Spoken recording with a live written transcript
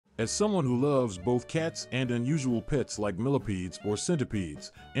As someone who loves both cats and unusual pets like millipedes or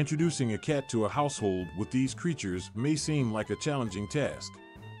centipedes, introducing a cat to a household with these creatures may seem like a challenging task.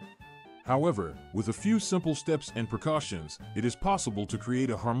 However, with a few simple steps and precautions, it is possible to create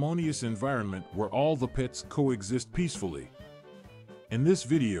a harmonious environment where all the pets coexist peacefully. In this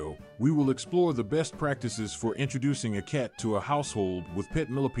video, we will explore the best practices for introducing a cat to a household with pet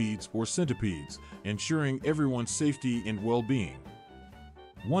millipedes or centipedes, ensuring everyone's safety and well-being.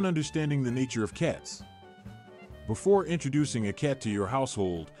 1. Understanding the nature of cats. Before introducing a cat to your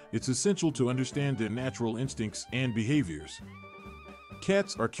household, it's essential to understand their natural instincts and behaviors.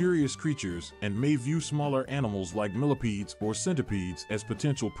 Cats are curious creatures and may view smaller animals like millipedes or centipedes as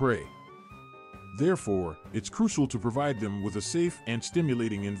potential prey. Therefore, it's crucial to provide them with a safe and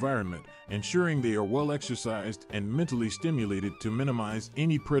stimulating environment, ensuring they are well exercised and mentally stimulated to minimize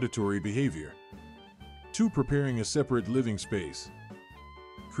any predatory behavior. 2. Preparing a separate living space.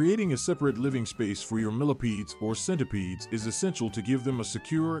 Creating a separate living space for your millipedes or centipedes is essential to give them a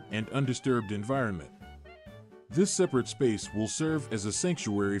secure and undisturbed environment. This separate space will serve as a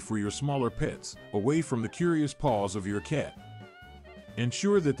sanctuary for your smaller pets, away from the curious paws of your cat.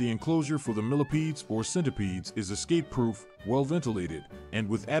 Ensure that the enclosure for the millipedes or centipedes is escape-proof, well-ventilated, and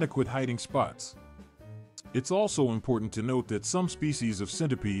with adequate hiding spots. It's also important to note that some species of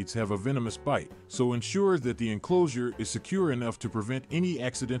centipedes have a venomous bite, so ensure that the enclosure is secure enough to prevent any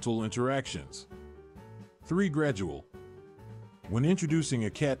accidental interactions. 3. Gradual. When introducing a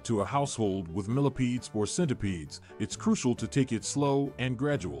cat to a household with millipedes or centipedes, it's crucial to take it slow and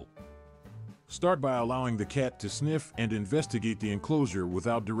gradual. Start by allowing the cat to sniff and investigate the enclosure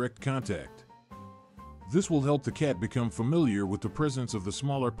without direct contact. This will help the cat become familiar with the presence of the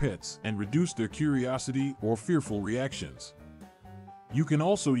smaller pets and reduce their curiosity or fearful reactions. You can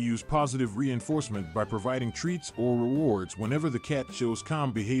also use positive reinforcement by providing treats or rewards whenever the cat shows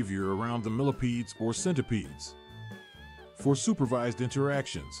calm behavior around the millipedes or centipedes. 4. Supervised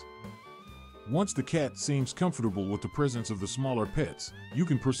interactions. Once the cat seems comfortable with the presence of the smaller pets, you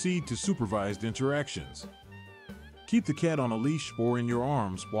can proceed to supervised interactions. Keep the cat on a leash or in your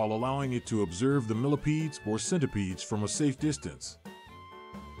arms while allowing it to observe the millipedes or centipedes from a safe distance.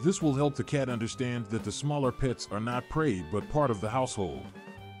 This will help the cat understand that the smaller pets are not prey but part of the household.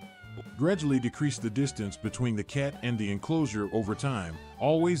 Gradually decrease the distance between the cat and the enclosure over time,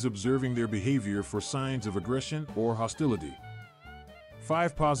 always observing their behavior for signs of aggression or hostility.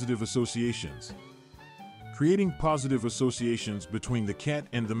 5. Positive associations. Creating positive associations between the cat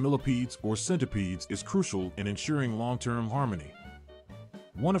and the millipedes or centipedes is crucial in ensuring long-term harmony.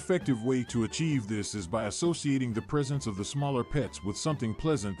 One effective way to achieve this is by associating the presence of the smaller pets with something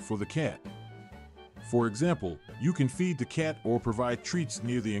pleasant for the cat. For example, you can feed the cat or provide treats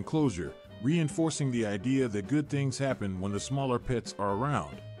near the enclosure, reinforcing the idea that good things happen when the smaller pets are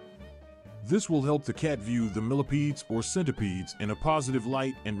around. This will help the cat view the millipedes or centipedes in a positive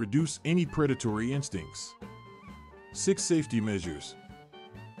light and reduce any predatory instincts. 6. Safety measures.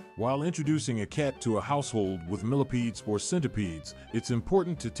 While introducing a cat to a household with millipedes or centipedes, it's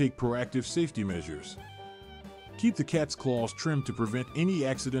important to take proactive safety measures. Keep the cat's claws trimmed to prevent any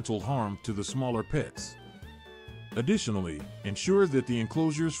accidental harm to the smaller pets. Additionally, ensure that the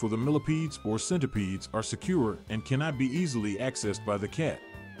enclosures for the millipedes or centipedes are secure and cannot be easily accessed by the cat.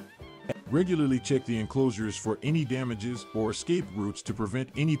 Regularly check the enclosures for any damages or escape routes to prevent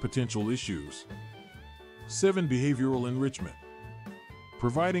any potential issues. 7. Behavioral enrichment.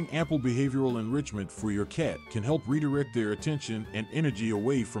 Providing ample behavioral enrichment for your cat can help redirect their attention and energy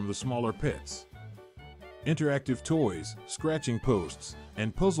away from the smaller pets. Interactive toys, scratching posts,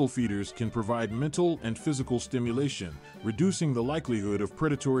 and puzzle feeders can provide mental and physical stimulation, reducing the likelihood of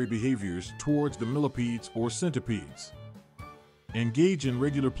predatory behaviors towards the millipedes or centipedes. Engage in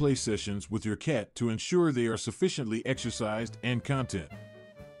regular play sessions with your cat to ensure they are sufficiently exercised and content.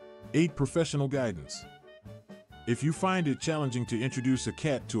 8. Professional guidance. If you find it challenging to introduce a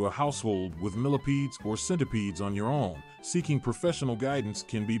cat to a household with millipedes or centipedes on your own, seeking professional guidance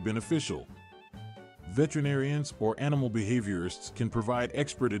can be beneficial. Veterinarians or animal behaviorists can provide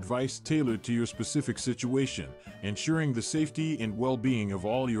expert advice tailored to your specific situation, ensuring the safety and well-being of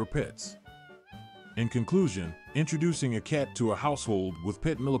all your pets. In conclusion, introducing a cat to a household with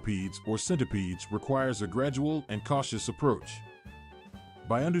pet millipedes or centipedes requires a gradual and cautious approach.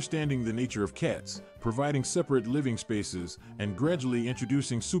 By understanding the nature of cats, providing separate living spaces, and gradually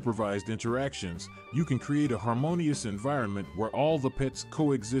introducing supervised interactions, you can create a harmonious environment where all the pets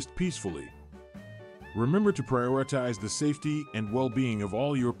coexist peacefully. Remember to prioritize the safety and well-being of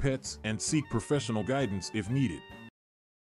all your pets and seek professional guidance if needed.